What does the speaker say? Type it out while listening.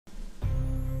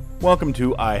Welcome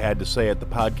to I Had to Say It, the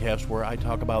podcast where I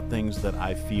talk about things that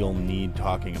I feel need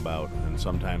talking about, and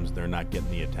sometimes they're not getting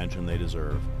the attention they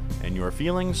deserve. And your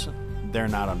feelings, they're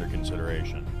not under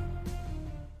consideration.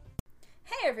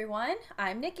 Hey everyone,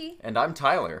 I'm Nikki. And I'm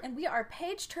Tyler. And we are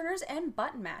page turners and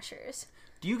button mashers.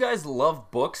 Do you guys love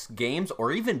books, games,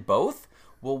 or even both?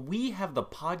 Well, we have the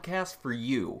podcast for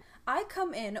you. I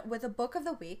come in with a book of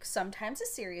the week, sometimes a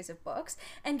series of books,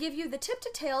 and give you the tip to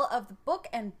tail of the book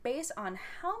and base on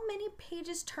how many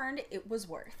pages turned it was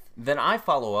worth. Then I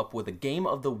follow up with a game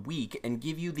of the week and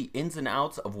give you the ins and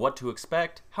outs of what to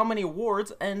expect, how many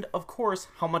awards, and of course,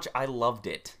 how much I loved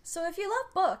it. So if you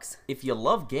love books, if you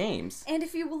love games, and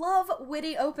if you love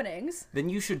witty openings, then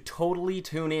you should totally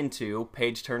tune into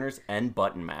Page Turners and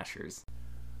Button Mashers.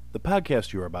 The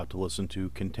podcast you are about to listen to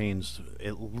contains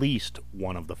at least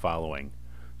one of the following: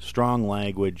 strong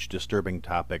language, disturbing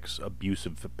topics,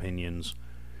 abusive opinions,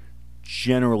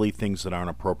 generally things that aren't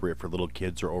appropriate for little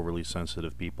kids or overly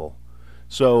sensitive people.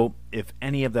 So, if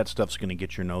any of that stuff's going to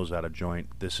get your nose out of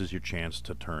joint, this is your chance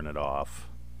to turn it off.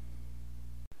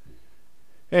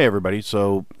 Hey everybody,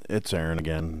 so it's Aaron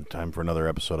again. Time for another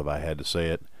episode of I Had to Say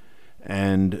It.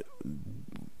 And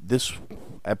this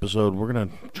episode, we're going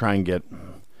to try and get...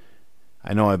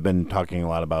 I know I've been talking a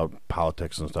lot about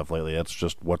politics and stuff lately. That's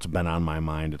just what's been on my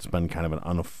mind. It's been kind of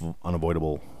an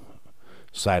unavoidable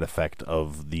side effect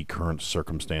of the current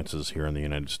circumstances here in the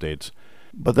United States.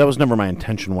 But that was never my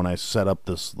intention when I set up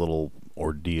this little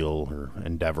ordeal or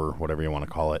endeavor, whatever you want to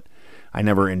call it. I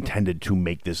never intended to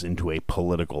make this into a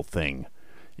political thing.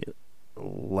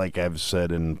 Like I've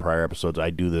said in prior episodes,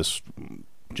 I do this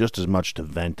just as much to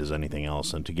vent as anything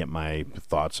else and to get my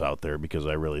thoughts out there, because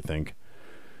I really think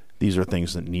these are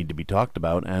things that need to be talked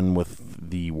about, and with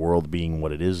the world being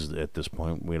what it is at this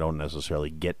point, we don't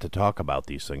necessarily get to talk about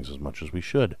these things as much as we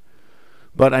should.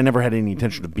 But I never had any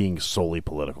intention of being solely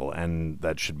political, and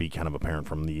that should be kind of apparent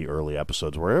from the early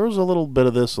episodes, where there was a little bit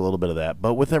of this, a little bit of that.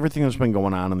 But with everything that's been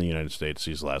going on in the United States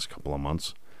these last couple of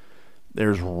months,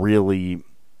 there's really...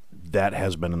 that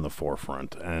has been in the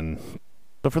forefront. And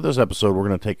so for this episode, we're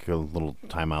going to take a little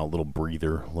time out, a little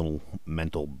breather, a little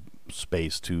mental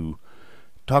space to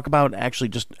talk about actually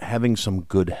just having some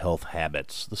good health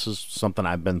habits. This is something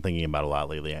I've been thinking about a lot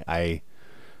lately. I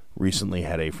recently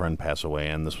had a friend pass away,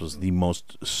 and this was the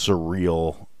most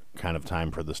surreal kind of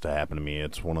time for this to happen to me.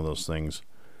 It's one of those things.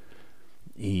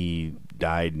 He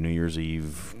died New Year's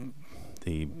Eve,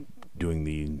 doing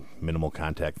the minimal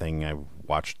contact thing. I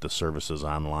watched the services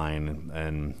online,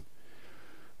 and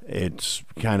it's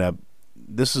kind of...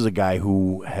 this is a guy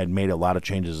who had made a lot of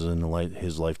changes in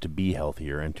his life to be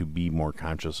healthier and to be more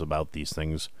conscious about these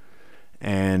things,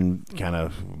 and kind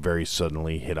of very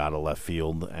suddenly hit out of left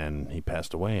field, and he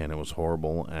passed away, and it was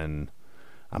horrible, and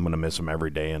I'm going to miss him every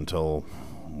day until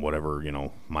whatever,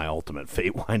 my ultimate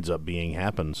fate winds up being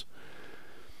happens.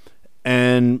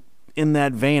 And in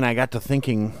that vein, I got to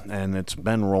thinking, and it's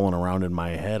been rolling around in my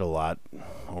head a lot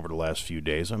over the last few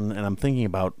days, and I'm thinking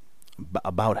about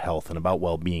health and about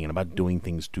well-being and about doing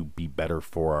things to be better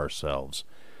for ourselves.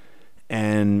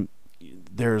 And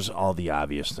there's all the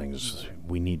obvious things.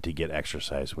 We need to get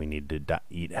exercise. We need to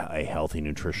eat a healthy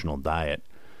nutritional diet.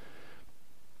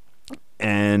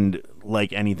 And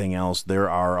like anything else, there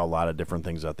are a lot of different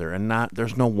things out there, and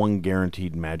there's no one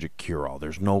guaranteed magic cure-all.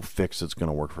 There's no fix that's going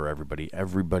to work for everybody.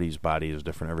 Everybody's body is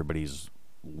different. Everybody's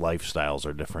lifestyles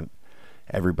are different.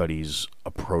 Everybody's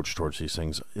approach towards these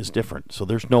things is different. So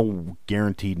there's no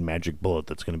guaranteed magic bullet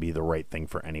that's going to be the right thing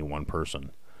for any one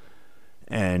person.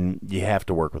 And you have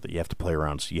to work with it. You have to play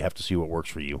around. So you have to see what works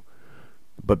for you.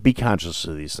 But be conscious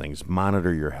of these things.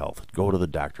 Monitor your health. Go to the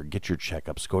doctor. Get your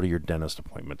checkups. Go to your dentist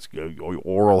appointments.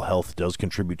 Oral health does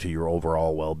contribute to your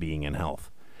overall well-being and health.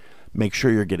 Make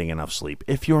sure you're getting enough sleep.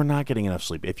 If you're not getting enough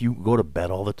sleep, if you go to bed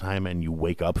all the time and you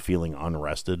wake up feeling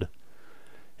unrested,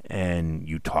 and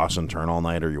you toss and turn all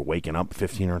night, or you're waking up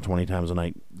 15 or 20 times a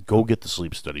night, go get the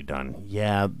sleep study done.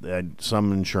 Yeah,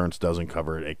 some insurance doesn't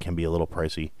cover it. It can be a little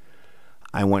pricey.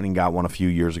 I went and got one a few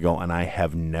years ago, and I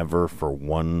have never for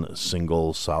one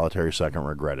single solitary second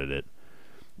regretted it.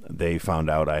 They found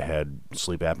out I had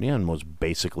sleep apnea and was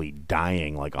basically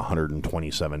dying like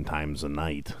 127 times a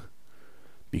night,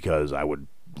 because I would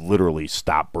literally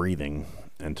stop breathing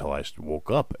until I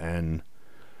woke up. And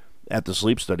at the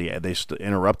sleep study, they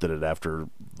interrupted it after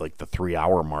like the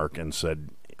 3-hour mark and said,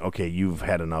 okay, you've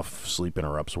had enough sleep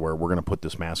interrupts where we're going to put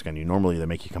this mask on you. Normally they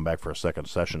make you come back for a second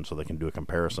session so they can do a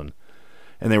comparison.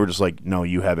 And they were just like, no,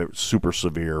 you have it super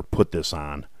severe, put this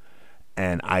on.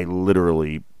 And I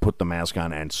literally put the mask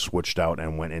on and switched out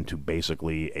and went into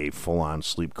basically a full-on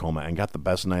sleep coma and got the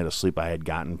best night of sleep I had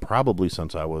gotten probably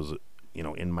since I was,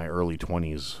 in my early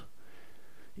 20s.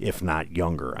 if not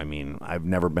younger. I mean, I've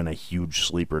never been a huge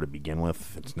sleeper to begin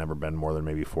with. It's never been more than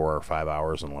maybe 4 or 5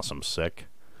 hours unless I'm sick.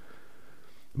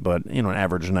 But, an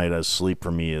average night of sleep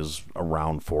for me is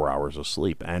around 4 hours of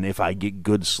sleep. And if I get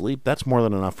good sleep, that's more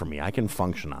than enough for me. I can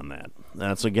function on that.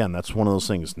 That's one of those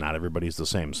things. Not everybody's the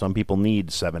same. Some people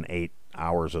need 7, 8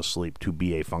 hours of sleep to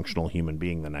be a functional human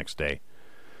being the next day.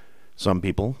 Some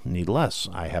people need less.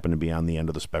 I happen to be on the end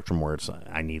of the spectrum where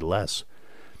I need less.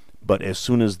 But as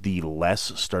soon as the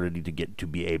less started to get to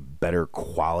be a better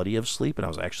quality of sleep and I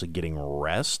was actually getting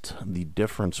rest, the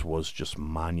difference was just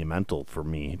monumental for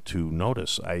me to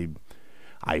notice.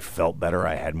 I felt better.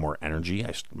 I had more energy.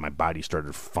 My body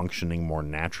started functioning more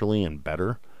naturally and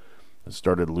better. I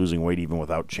started losing weight even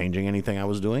without changing anything I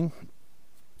was doing.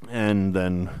 And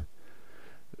then,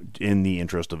 in the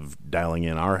interest of dialing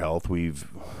in our health, we've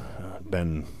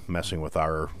been messing with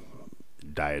our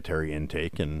dietary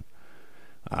intake, and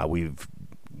we've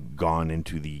gone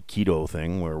into the keto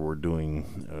thing where we're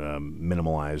doing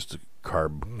minimalized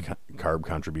carb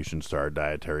contributions to our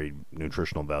dietary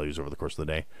nutritional values over the course of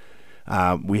the day.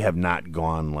 We have not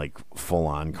gone like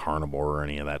full-on carnivore or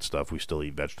any of that stuff. We still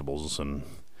eat vegetables and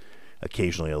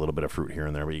occasionally a little bit of fruit here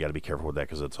and there, but you got to be careful with that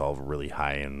because it's all really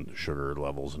high in sugar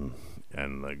levels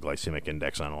and the glycemic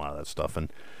index on a lot of that stuff.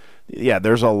 And yeah,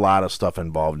 there's a lot of stuff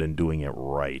involved in doing it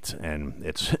right, and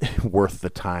it's worth the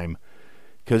time.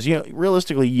 Because,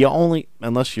 realistically, you only,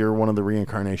 unless you're one of the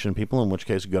reincarnation people, in which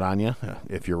case, good on you.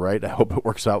 If you're right, I hope it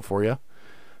works out for you.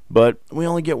 But we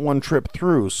only get one trip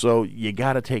through, so you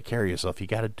got to take care of yourself. You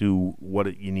got to do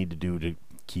what you need to do to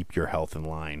keep your health in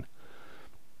line.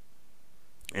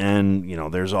 And,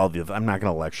 there's all the, I'm not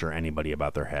going to lecture anybody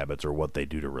about their habits or what they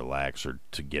do to relax or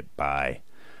to get by.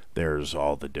 There's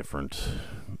all the different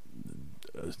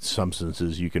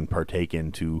substances you can partake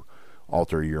in to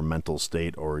alter your mental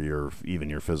state or even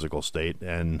your physical state,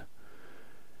 and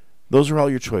those are all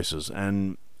your choices.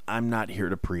 And I'm not here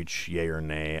to preach yay or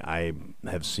nay. I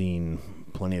have seen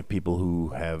plenty of people who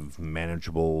have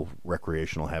manageable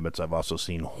recreational habits. I've also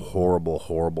seen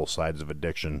horrible sides of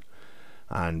addiction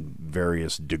on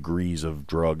various degrees of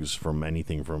drugs, from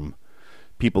anything from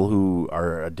people who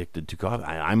are addicted to coffee.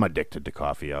 I'm addicted to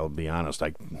coffee, I'll be honest.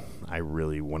 I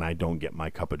really, when I don't get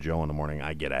my cup of joe in the morning,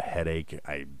 I get a headache.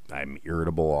 I'm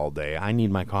irritable all day. I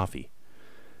need my coffee.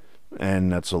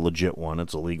 And that's a legit one.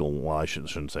 It's a legal, well, I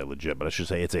shouldn't say legit, but I should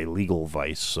say it's a legal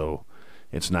vice, so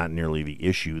it's not nearly the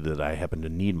issue that I happen to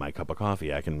need my cup of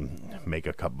coffee. I can make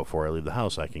a cup before I leave the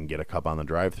house. I can get a cup on the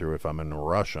drive-thru if I'm in a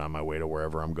rush on my way to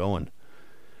wherever I'm going.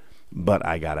 But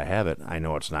I gotta have it. I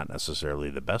know it's not necessarily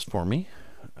the best for me.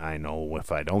 I know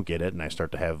if I don't get it and I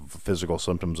start to have physical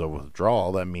symptoms of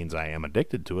withdrawal, that means I am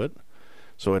addicted to it.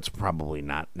 So it's probably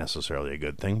not necessarily a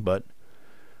good thing. But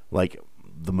like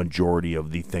the majority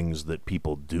of the things that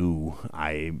people do,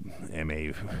 I am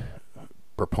a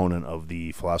proponent of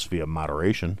the philosophy of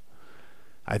moderation.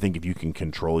 I think if you can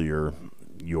control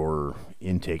your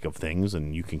intake of things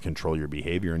and you can control your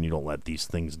behavior and you don't let these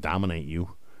things dominate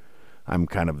you, I'm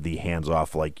kind of the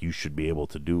hands-off, like you should be able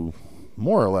to do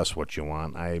more or less what you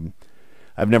want.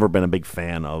 I've never been a big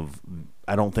fan of,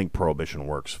 I don't think prohibition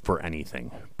works for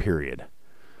anything, period.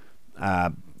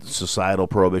 Societal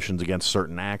prohibitions against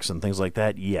certain acts and things like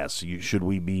that, yes. Should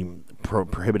we be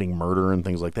prohibiting murder and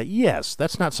things like that? Yes.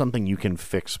 That's not something you can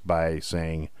fix by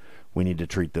saying we need to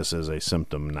treat this as a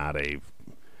symptom, not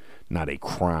a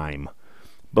crime.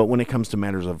 But when it comes to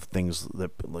matters of things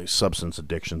that, like substance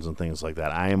addictions and things like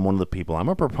that, I am one of the people, I'm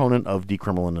a proponent of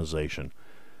decriminalization.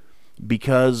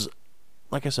 Because,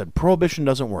 like I said, prohibition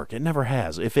doesn't work. It never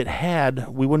has. If it had,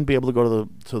 we wouldn't be able to go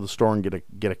to the store and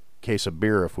get a case of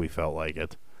beer if we felt like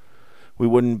it. We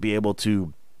wouldn't be able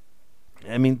to.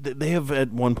 I mean, they have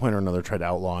at one point or another tried to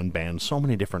outlaw and ban so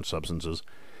many different substances,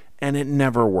 and it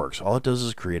never works. All it does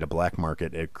is create a black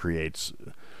market. It creates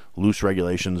loose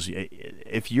regulations.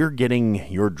 If you're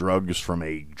getting your drugs from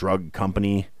a drug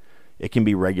company, it can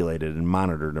be regulated and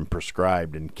monitored and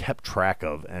prescribed and kept track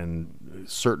of, and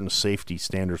certain safety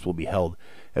standards will be held,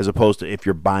 as opposed to if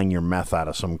you're buying your meth out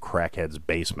of some crackhead's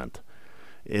basement.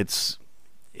 It's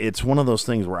one of those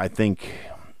things where I think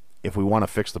if we want to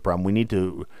fix the problem, we need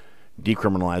to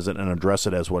decriminalize it and address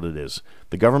it as what it is.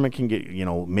 The government can get,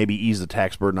 maybe ease the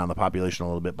tax burden on the population a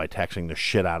little bit by taxing the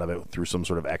shit out of it through some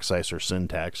sort of excise or sin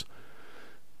tax.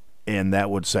 And that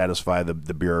would satisfy the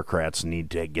bureaucrats' need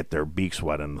to get their beaks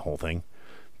wet in the whole thing.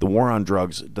 The war on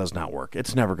drugs does not work.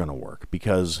 It's never going to work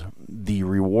because the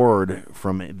reward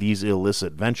from these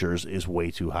illicit ventures is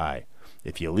way too high.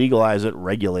 If you legalize it,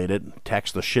 regulate it,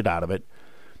 tax the shit out of it,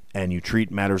 and you treat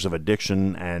matters of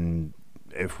addiction, and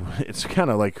if it's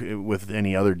kind of like with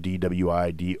any other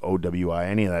DWI, DOWI,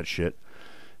 any of that shit,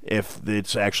 if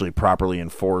it's actually properly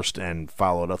enforced and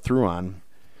followed up through on,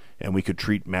 and we could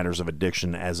treat matters of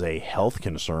addiction as a health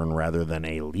concern rather than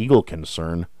a legal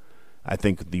concern, I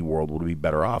think the world would be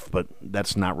better off. But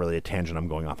that's not really a tangent I'm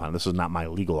going off on. This is not my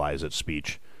legalize it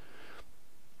speech.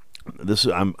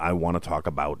 I want to talk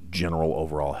about general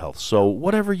overall health. So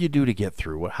whatever you do to get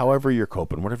through, however you're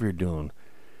coping, whatever you're doing,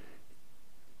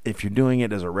 if you're doing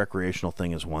it as a recreational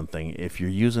thing is one thing. If you're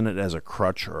using it as a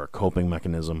crutch or a coping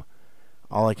mechanism,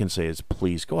 all I can say is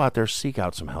please go out there, seek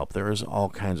out some help. There is all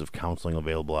kinds of counseling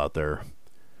available out there.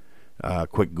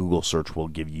 Quick Google search will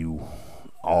give you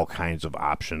all kinds of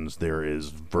options. There is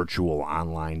virtual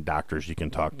online doctors you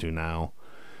can talk to now.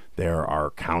 There are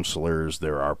counselors.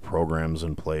 There are programs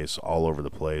in place all over the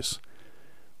place.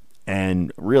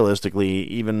 And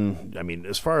realistically,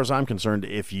 as far as I'm concerned,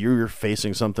 if you're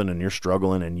facing something and you're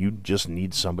struggling and you just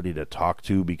need somebody to talk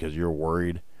to because you're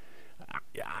worried,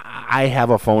 I have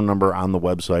a phone number on the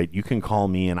website. You can call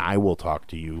me and I will talk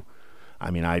to you.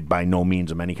 I by no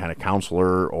means am any kind of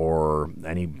counselor or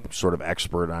any sort of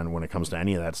expert on when it comes to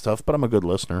any of that stuff, but I'm a good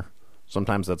listener.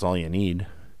 Sometimes that's all you need.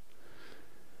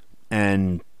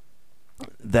 And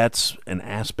that's an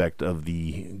aspect of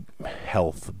the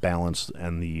health balance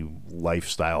and the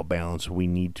lifestyle balance we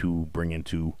need to bring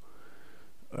into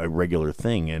a regular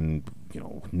thing. And,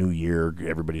 New Year,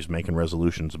 everybody's making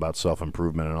resolutions about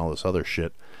self-improvement and all this other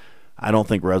shit. I don't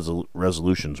think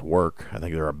resolutions work. I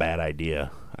think they're a bad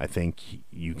idea. I think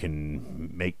you can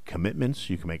make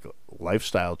commitments, you can make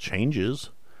lifestyle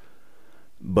changes,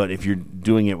 but if you're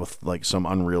doing it with like some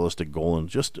unrealistic goal,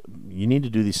 and you need to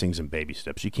do these things in baby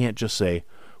steps. You can't just say,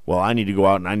 well, I need to go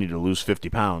out and I need to lose 50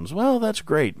 pounds. Well, that's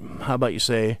great. How about you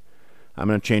say, I'm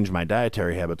going to change my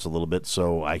dietary habits a little bit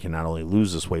so I can not only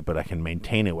lose this weight, but I can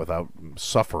maintain it without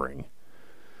suffering.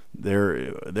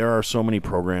 There are so many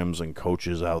programs and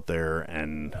coaches out there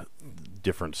and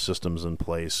different systems in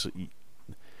place.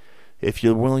 If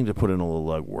you're willing to put in a little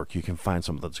legwork, you can find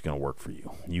something that's going to work for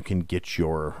you. You can get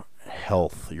your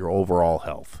health, your overall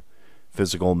health,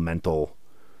 physical, mental,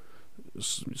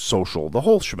 social, the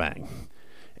whole shebang.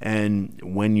 And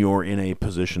when you're in a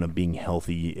position of being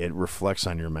healthy, it reflects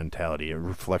on your mentality. It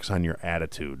reflects on your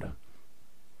attitude.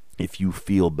 If you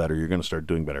feel better, you're going to start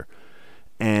doing better.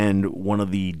 And one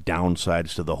of the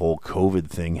downsides to the whole COVID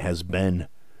thing has been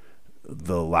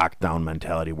the lockdown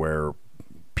mentality where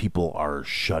people are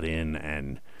shut in,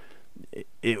 and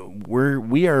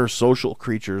we are social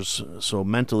creatures, so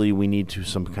mentally we need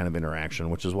some kind of interaction,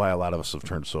 which is why a lot of us have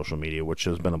turned to social media, which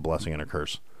has been a blessing and a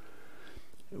curse.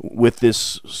 With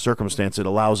this circumstance, it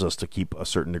allows us to keep a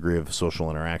certain degree of social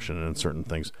interaction and certain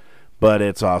things, but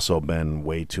it's also been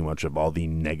way too much of all the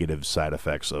negative side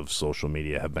effects of social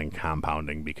media have been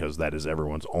compounding, because that is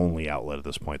everyone's only outlet at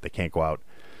this point. They can't go out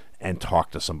and talk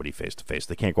to somebody face to face.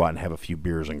 They can't go out and have a few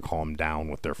beers and calm down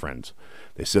with their friends.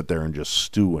 They sit there and just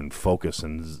stew and focus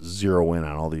and zero in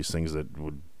on all these things that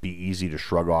would be easy to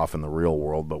shrug off in the real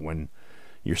world, but when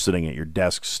you're sitting at your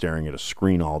desk staring at a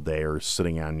screen all day or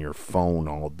sitting on your phone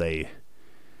all day,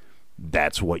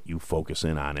 that's what you focus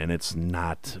in on, and it's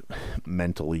not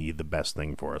mentally the best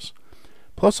thing for us.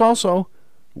 Plus also,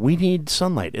 we need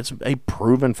sunlight. It's a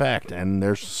proven fact, and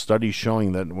there's studies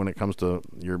showing that when it comes to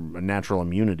your natural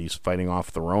immunities fighting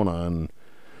off the Rona and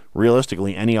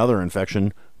realistically any other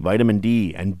infection, vitamin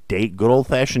D and good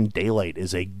old-fashioned daylight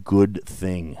is a good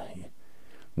thing.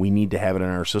 We need to have it in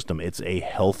our system. It's a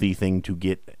healthy thing to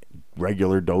get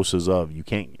regular doses of. You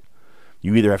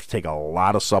either have to take a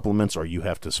lot of supplements or you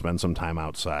have to spend some time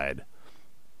outside.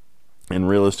 And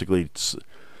realistically,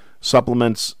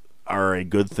 supplements are a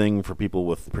good thing for people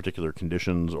with particular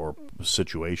conditions or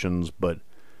situations, but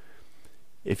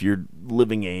if you're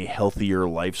living a healthier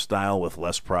lifestyle with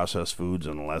less processed foods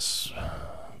and less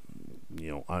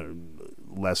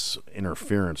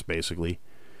interference, basically,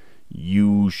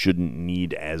 you shouldn't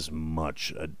need as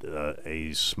much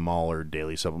a smaller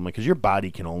daily supplement, because your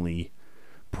body can only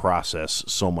process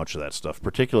so much of that stuff,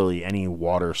 particularly any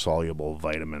water-soluble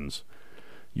vitamins.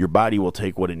 Your body will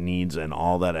take what it needs, and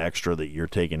all that extra that you're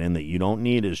taking in that you don't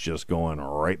need is just going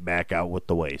right back out with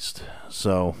the waste.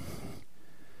 So,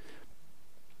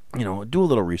 do a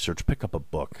little research, pick up a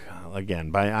book.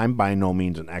 Again, I'm by no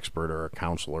means an expert or a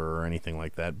counselor or anything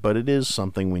like that, but it is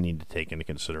something we need to take into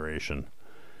consideration.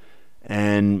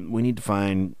 And we need to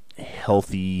find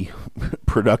healthy,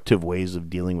 productive ways of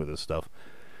dealing with this stuff.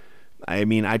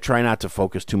 I try not to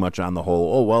focus too much on the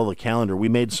whole, the calendar, we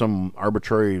made some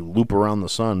arbitrary loop around the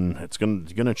sun, it's going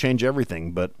to change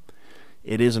everything, but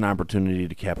it is an opportunity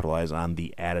to capitalize on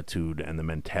the attitude and the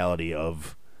mentality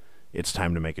of it's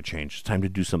time to make a change, it's time to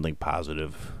do something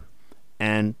positive,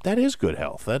 and that is good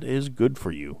health, that is good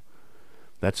for you.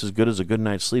 That's as good as a good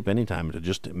night's sleep anytime, to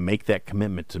just make that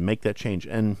commitment, to make that change.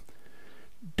 And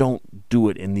don't do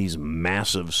it in these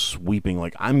massive sweeping,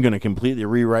 like, I'm going to completely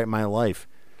rewrite my life.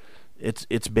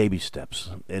 It's baby steps.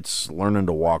 It's learning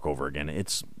to walk over again.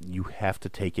 You have to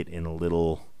take it in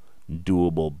little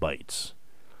doable bites.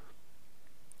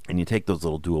 And you take those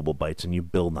little doable bites and you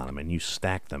build on them and you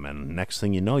stack them, and next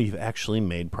thing you know, you've actually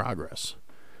made progress.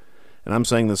 And I'm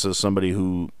saying this as somebody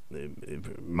who,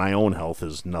 my own health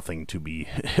is nothing to be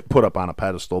put up on a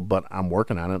pedestal, but I'm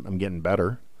working on it. I'm getting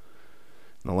better.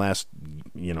 In the last,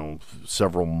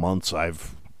 several months,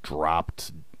 I've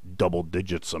dropped double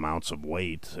digits amounts of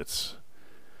weight. It's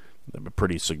a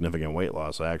pretty significant weight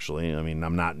loss, actually. I mean,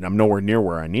 I'm nowhere near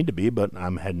where I need to be, but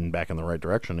I'm heading back in the right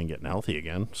direction and getting healthy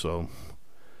again. So,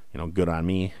 good on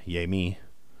me. Yay me.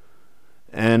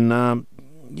 And,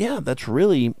 that's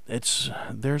really,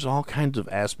 there's all kinds of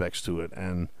aspects to it,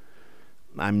 and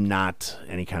I'm not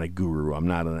any kind of guru. I'm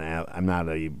not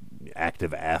a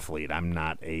active athlete. I'm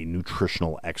not a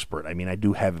nutritional expert. I mean, I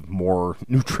do have more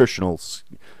nutritional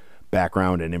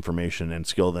background and information and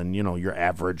skill than, your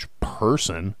average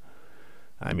person.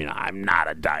 I mean, I'm not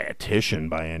a dietitian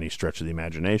by any stretch of the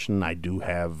imagination. I do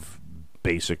have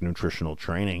basic nutritional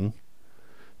training.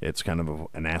 It's kind of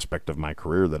an aspect of my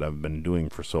career that I've been doing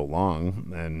for so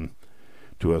long, and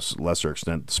to a lesser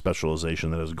extent,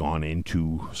 specialization that has gone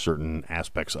into certain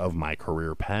aspects of my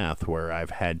career path where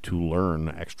I've had to learn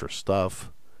extra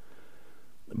stuff.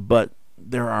 But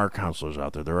there are counselors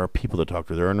out there. There are people to talk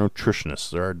to. There are nutritionists.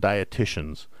 There are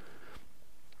dietitians.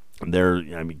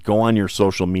 Go on your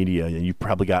social media, and you've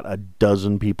probably got a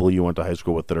dozen people you went to high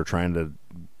school with that are trying to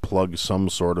plug some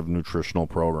sort of nutritional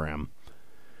program,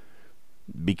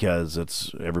 because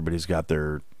everybody's got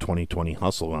their 2020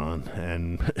 hustle on.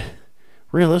 And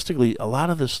realistically, a lot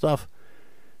of this stuff,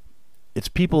 it's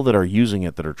people that are using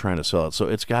it that are trying to sell it. So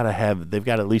they've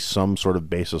got at least some sort of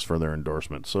basis for their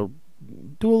endorsement. So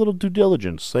do a little due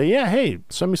diligence. Say, yeah, hey,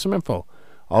 send me some info.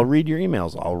 I'll read your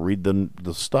emails. I'll read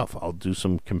the stuff. I'll do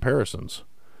some comparisons.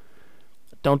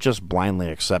 Don't just blindly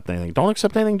accept anything. Don't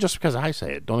accept anything just because I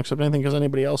say it. Don't accept anything because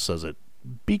anybody else says it.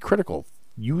 Be critical.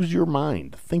 Use your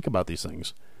mind. Think about these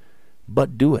things.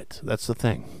 But do it. That's the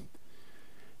thing.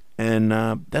 And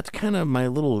that's kind of my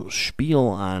little spiel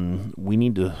on we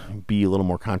need to be a little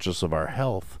more conscious of our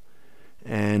health.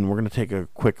 And we're going to take a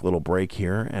quick little break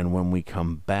here. And when we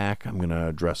come back, I'm going to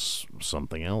address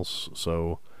something else.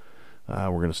 So we're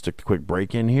going to stick the quick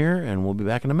break in here, and we'll be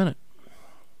back in a minute.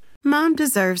 Mom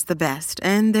deserves the best,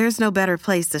 and there's no better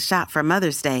place to shop for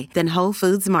Mother's Day than Whole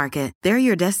Foods Market. They're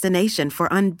your destination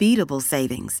for unbeatable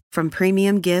savings, from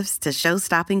premium gifts to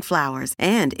show-stopping flowers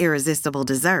and irresistible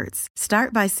desserts.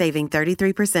 Start by saving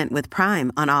 33% with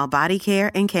Prime on all body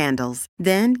care and candles.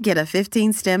 Then get a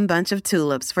 15-stem bunch of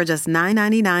tulips for just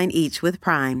 $9.99 each with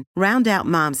Prime. Round out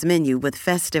Mom's menu with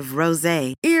festive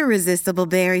rosé, irresistible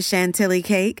berry chantilly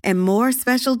cake, and more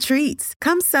special treats.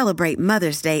 Come celebrate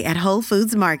Mother's Day at Whole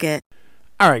Foods Market.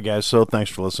 All right, guys, so thanks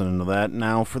for listening to that.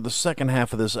 Now, for the second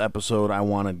half of this episode, I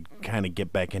want to kind of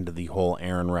get back into the whole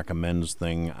Aaron Recommends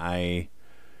thing. I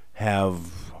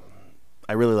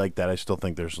really like that. I still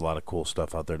think there's a lot of cool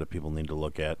stuff out there that people need to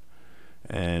look at.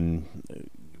 And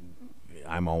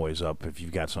I'm always up. If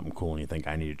you've got something cool and you think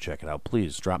I need to check it out,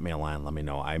 please drop me a line. Let me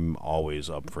know. I'm always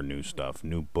up for new stuff,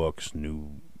 new books,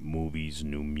 new movies,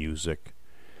 new music.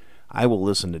 I will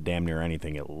listen to damn near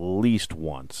anything at least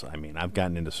once. I mean, I've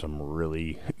gotten into some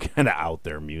really kind of out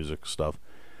there music stuff.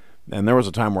 And there was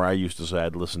a time where I used to say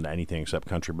I'd listen to anything except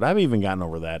country, but I've even gotten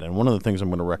over that. And one of the things I'm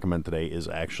going to recommend today is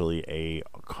actually a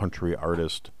country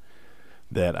artist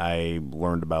that I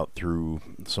learned about through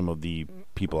some of the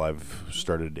people I've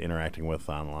started interacting with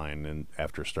online, and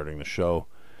after starting the show,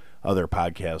 other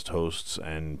podcast hosts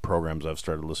and programs I've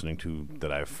started listening to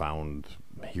that I've found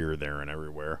here, there, and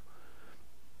everywhere.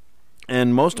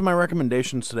 And most of my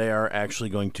recommendations today are actually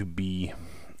going to be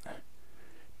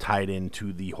tied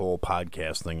into the whole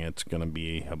podcast thing. It's going to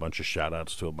be a bunch of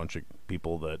shout-outs to a bunch of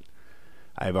people that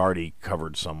I've already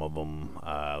covered some of them.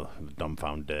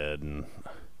 Dumbfound Dead and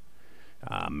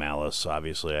Malice.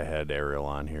 Obviously, I had Ariel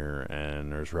on here.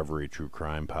 And there's Reverie True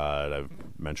Crime Pod I've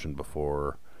mentioned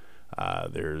before.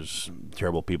 There's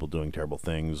Terrible People Doing Terrible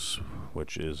Things,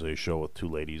 which is a show with two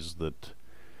ladies that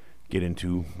get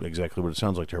into exactly what it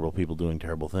sounds like, terrible people doing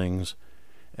terrible things,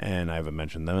 and I haven't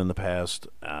mentioned them in the past.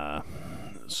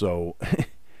 So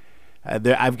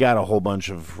I've got a whole bunch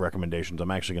of recommendations.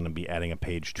 I'm actually going to be adding a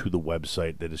page to the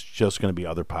website that is just going to be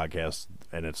other podcasts,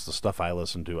 and it's the stuff I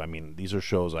listen to. I mean, these are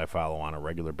shows I follow on a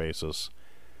regular basis,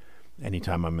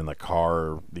 anytime I'm in the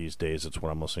car these days, it's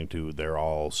what I'm listening to. They're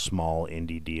all small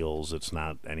indie deals. It's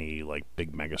not any like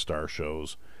big megastar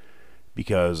shows,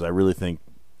 because I really think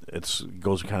it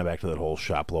goes kind of back to that whole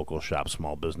shop local, shop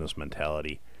small business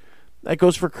mentality. That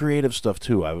goes for creative stuff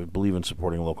too. I would believe in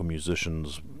supporting local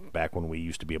musicians back when we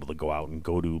used to be able to go out and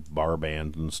go to bar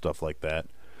bands and stuff like that.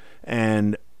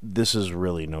 And this is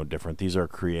really no different. These are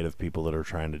creative people that are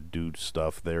trying to do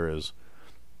stuff.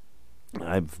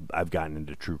 I've gotten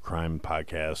into true crime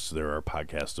podcasts. There are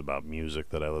podcasts about music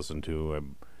that I listen to. I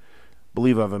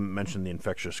believe I've mentioned the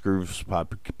Infectious Grooves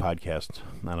podcast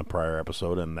on a prior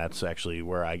episode, and that's actually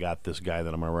where I got this guy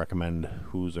that I'm going to recommend,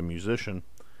 who's a musician.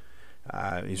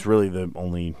 He's really the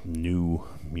only new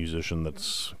musician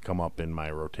that's come up in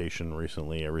my rotation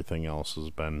recently. Everything else has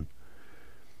been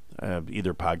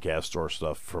either podcasts or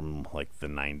stuff from like the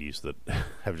 90s that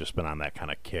have just been on that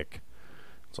kind of kick.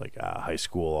 It's like high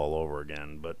school all over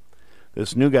again. But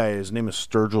this new guy, his name is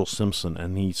Sturgill Simpson,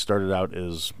 and he started out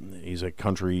as, he's a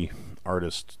country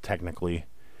artist technically,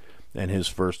 and his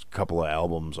first couple of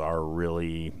albums are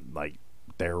really like,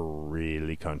 they're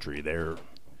really country. They're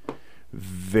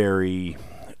very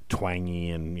twangy,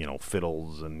 and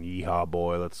fiddles and yeehaw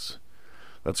boy,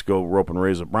 let's go rope and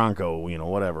raise a bronco,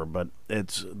 whatever. But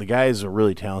the guy's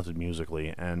really talented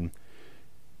musically, and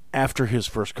after his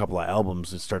first couple of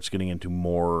albums, it starts getting into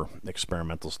more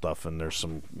experimental stuff, and there's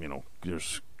some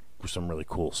really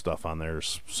cool stuff on there.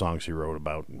 There's songs he wrote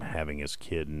about having his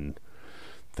kid and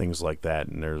things like that,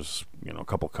 and there's a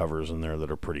couple covers in there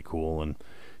that are pretty cool, and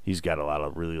he's got a lot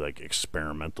of really like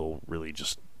experimental, really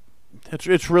just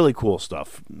it's really cool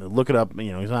stuff. Look it up.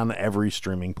 He's on every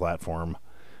streaming platform,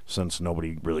 since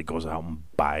nobody really goes out and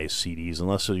buys CDs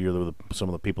unless you're some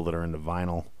of the people that are into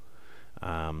vinyl.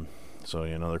 So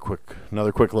another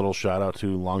quick little shout out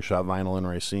to Longshot Vinyl in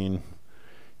Racine.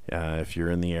 If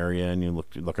you're in the area and you're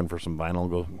looking for some vinyl,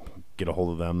 go get a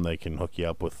hold of them. They can hook you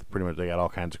up with pretty much. They got all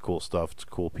kinds of cool stuff. It's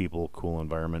cool people, cool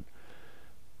environment,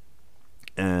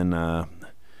 and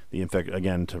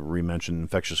to re-mention,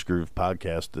 Infectious Groove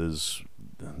podcast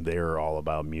they're all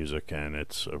about music, and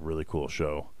it's a really cool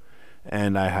show,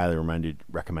 and I highly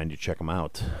recommend you check them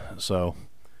out. So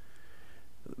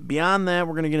beyond that,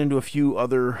 we're going to get into a few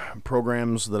other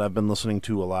programs that I've been listening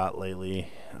to a lot lately,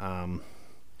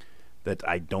 that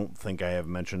I don't think I have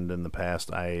mentioned in the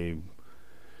past. I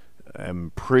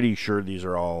am pretty sure these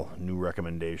are all new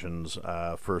recommendations.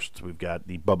 First, we've got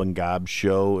the Bub and Gob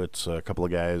Show. It's a couple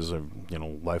of guys,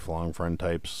 lifelong friend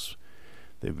types.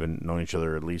 They've been knowing each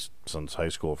other at least since high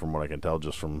school, from what I can tell,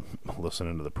 just from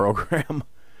listening to the program.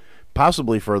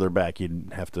 Possibly further back,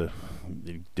 you'd have to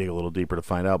dig a little deeper to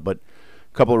find out. But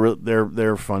a couple of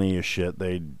they're funny as shit.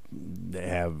 They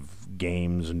have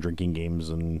games and drinking games,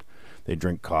 and they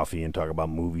drink coffee and talk about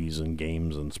movies and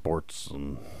games and sports,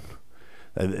 and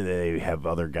they have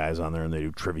other guys on there, and they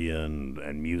do trivia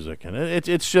and music, and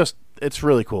it's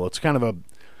really cool. It's kind of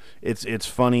it's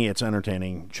funny, it's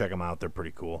entertaining. Check them out; they're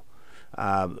pretty cool.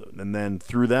 And then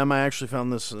through them, I actually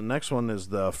found this. The next one is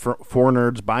the For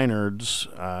Nerds by Nerds.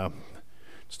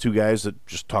 It's two guys that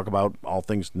just talk about all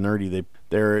things nerdy.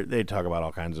 They talk about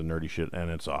all kinds of nerdy shit,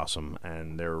 and it's awesome,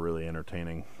 and they're really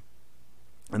entertaining.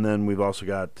 And then we've also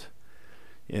got,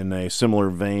 in a similar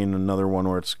vein, another one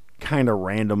where it's kind of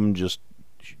random, just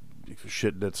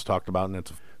shit that's talked about, and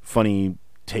it's funny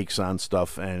takes on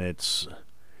stuff, and it's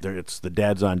the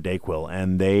Dads on Dayquil,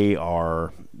 and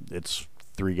it's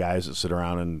three guys that sit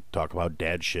around and talk about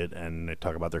dad shit, and they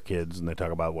talk about their kids, and they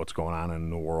talk about what's going on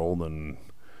in the world, and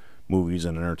movies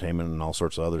and entertainment and all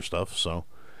sorts of other stuff. So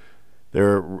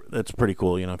it's pretty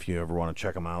cool, if you ever want to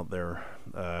check them out. They're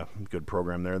a good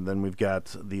program there. And then we've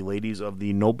got the ladies of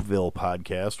the Nopeville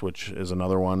podcast, which is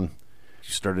another one.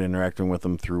 She started interacting with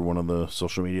them through one of the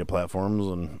social media platforms,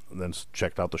 and then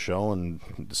checked out the show and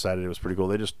decided it was pretty cool.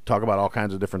 They just talk about all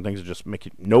kinds of different things that just make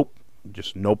you nope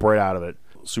right out of it.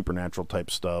 Supernatural type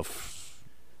stuff.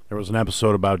 There was an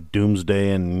episode about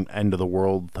doomsday and end of the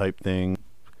world type thing.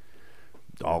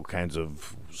 All kinds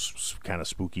of kind of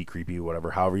spooky, creepy, whatever,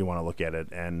 however you want to look at it,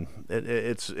 and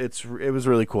it was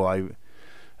really cool.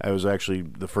 I was actually,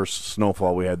 the first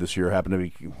snowfall we had this year happened to be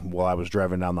while I was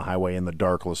driving down the highway in the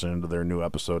dark listening to their new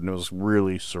episode, and it was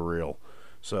really surreal.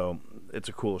 So it's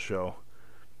a cool show.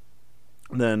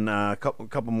 Then a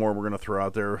couple more we're gonna throw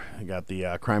out there. I got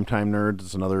the Crime Time Nerds.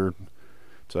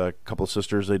 It's a couple of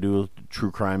sisters. They do a true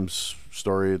crime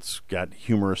story. It's got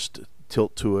humorous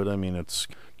tilt to it. I mean, it's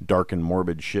dark and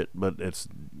morbid shit, but it's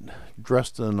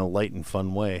dressed in a light and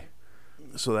fun way.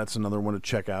 So that's another one to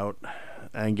check out.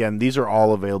 And again, these are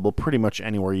all available pretty much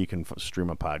anywhere you can stream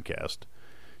a podcast.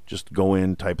 Just go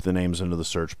in, type the names into the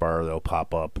search bar, they'll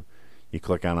pop up. You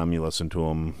click on them, you listen to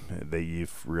them,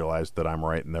 you've realized that I'm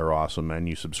right and they're awesome, and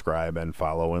you subscribe and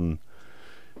follow. And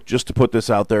just to put this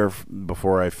out there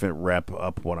before I wrap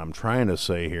up what I'm trying to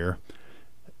say here,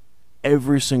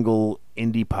 every single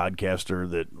indie podcaster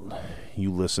that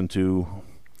you listen to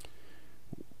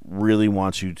really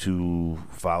wants you to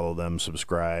follow them,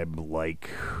 subscribe, like,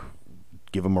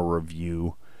 give them a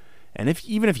review. And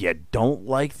even if you don't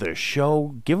like the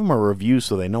show, give them a review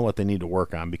so they know what they need to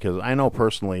work on, because I know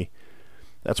personally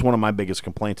that's one of my biggest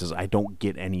complaints is I don't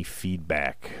get any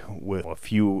feedback, with a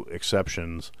few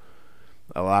exceptions.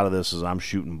 A lot of this is I'm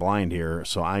shooting blind here,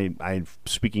 so I'm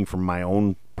speaking from my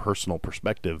own personal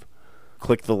perspective.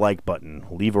 Click the like button,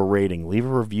 leave a rating, leave a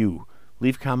review,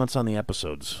 leave comments on the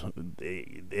episodes.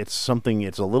 It's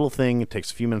a little thing, it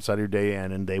takes a few minutes out of your day,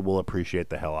 and they will appreciate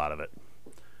the hell out of it.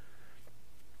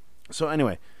 So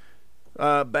anyway,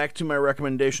 back to my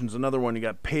recommendations. Another one, you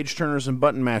got Page Turners and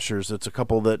Button Mashers. It's a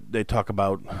couple that they talk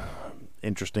about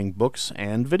interesting books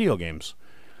and video games.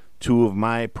 Two of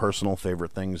my personal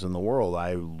favorite things in the world.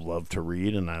 I love to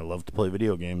read and I love to play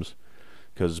video games,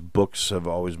 because books have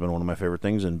always been one of my favorite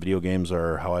things, and video games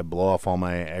are how I blow off all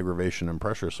my aggravation and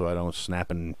pressure so I don't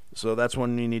snap. So that's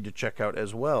one you need to check out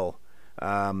as well.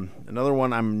 Another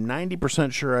one I'm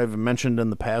 90% sure I've mentioned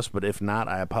in the past, but if not,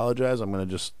 I apologize. I'm going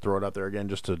to just throw it out there again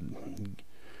just to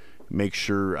make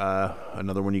sure.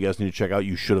 Another one you guys need to check out,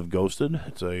 You Should Have Ghosted.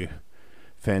 It's a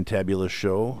fantabulous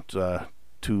show. It's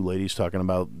two ladies talking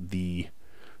about the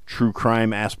true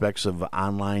crime aspects of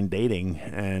online dating,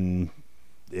 and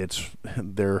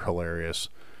they're hilarious.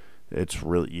 It's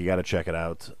really, you got to check it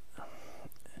out.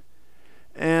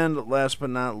 And last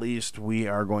but not least, we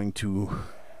are going to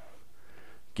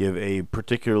give a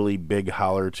particularly big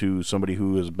holler to somebody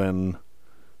who has been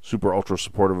super ultra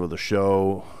supportive of the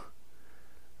show.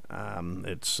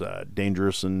 It's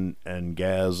Dangerous and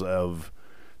Gaz of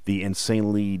the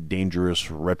Insanely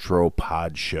Dangerous Retro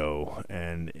Pod Show,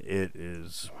 and it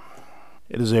is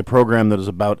a program that is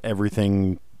about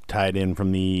everything tied in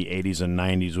from the 80s and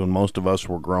 90s when most of us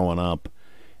were growing up,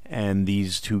 and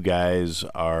these two guys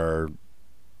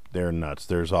they're nuts.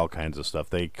 There's all kinds of stuff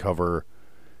they cover.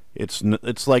 It's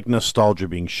like nostalgia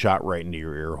being shot right into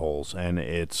your ear holes, and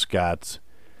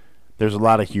there's a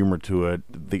lot of humor to it.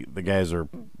 The guys are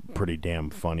pretty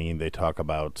damn funny. They talk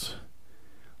about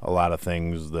a lot of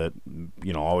things that,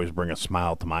 always bring a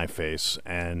smile to my face,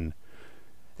 and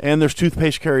there's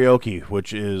toothpaste karaoke,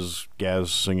 which is Gaz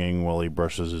singing while he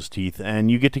brushes his teeth, and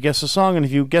you get to guess the song, and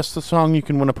if you guess the song, you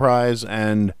can win a prize.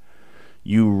 And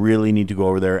you really need to go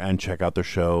over there and check out the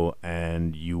show,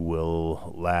 and you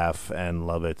will laugh and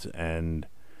love it, and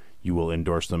you will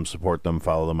endorse them, support them,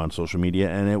 follow them on social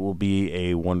media, and it will be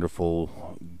a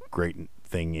wonderful, great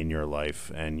thing in your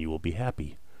life, and you will be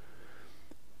happy.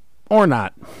 Or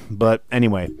not. But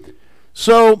anyway,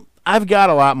 so I've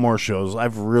got a lot more shows.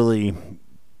 I've really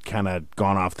kind of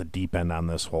gone off the deep end on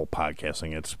this whole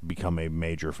podcasting. It's become a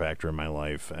major factor in my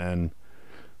life, and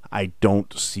I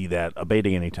don't see that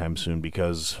abating anytime soon,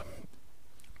 because,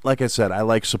 like I said, I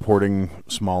like supporting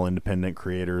small independent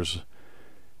creators.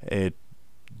 It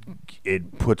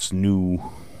puts new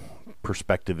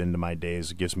perspective into my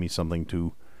days. It gives me something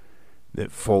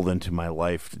that fold into my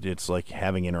life. It's like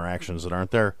having interactions that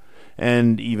aren't there.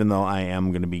 And even though I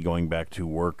am going to be going back to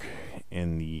work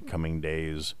in the coming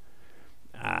days,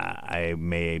 I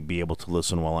may be able to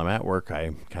listen while I'm at work.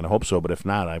 I kind of hope so, but if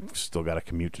not, I've still got a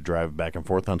commute to drive back and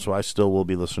forth on, so I still will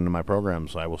be listening to my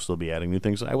programs. I will still be adding new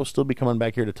things. I will still be coming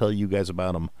back here to tell you guys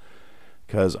about them,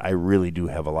 because I really do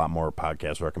have a lot more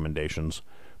podcast recommendations,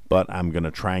 but I'm going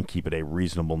to try and keep it a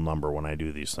reasonable number when I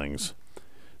do these things.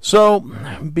 So,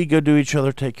 be good to each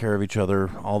other, take care of each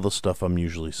other, all the stuff I'm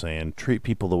usually saying. Treat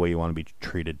people the way you want to be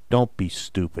treated. Don't be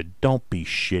stupid. Don't be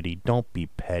shitty. Don't be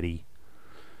petty.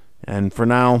 And for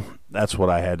now, that's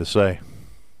what I had to say.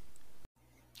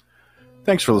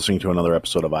 Thanks for listening to another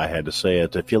episode of I Had to Say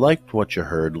It. If you liked what you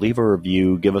heard, leave a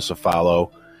review, give us a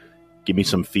follow, give me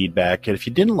some feedback. And if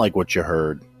you didn't like what you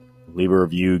heard, leave a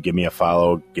review, give me a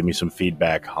follow, give me some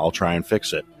feedback. I'll try and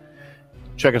fix it.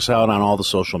 Check us out on all the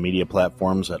social media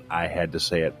platforms. At I Had to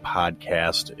Say It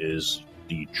podcast is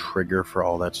the trigger for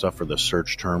all that stuff, for the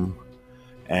search term.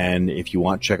 And if you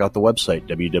want, check out the website,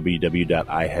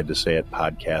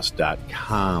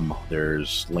 www.ihadtosayitpodcast.com.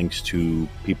 There's links to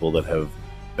people that have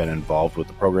been involved with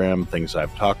the program, things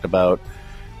I've talked about.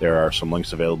 There are some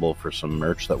links available for some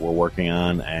merch that we're working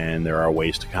on, and there are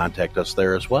ways to contact us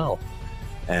there as well.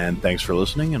 And thanks for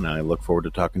listening, and I look forward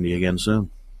to talking to you again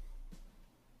soon.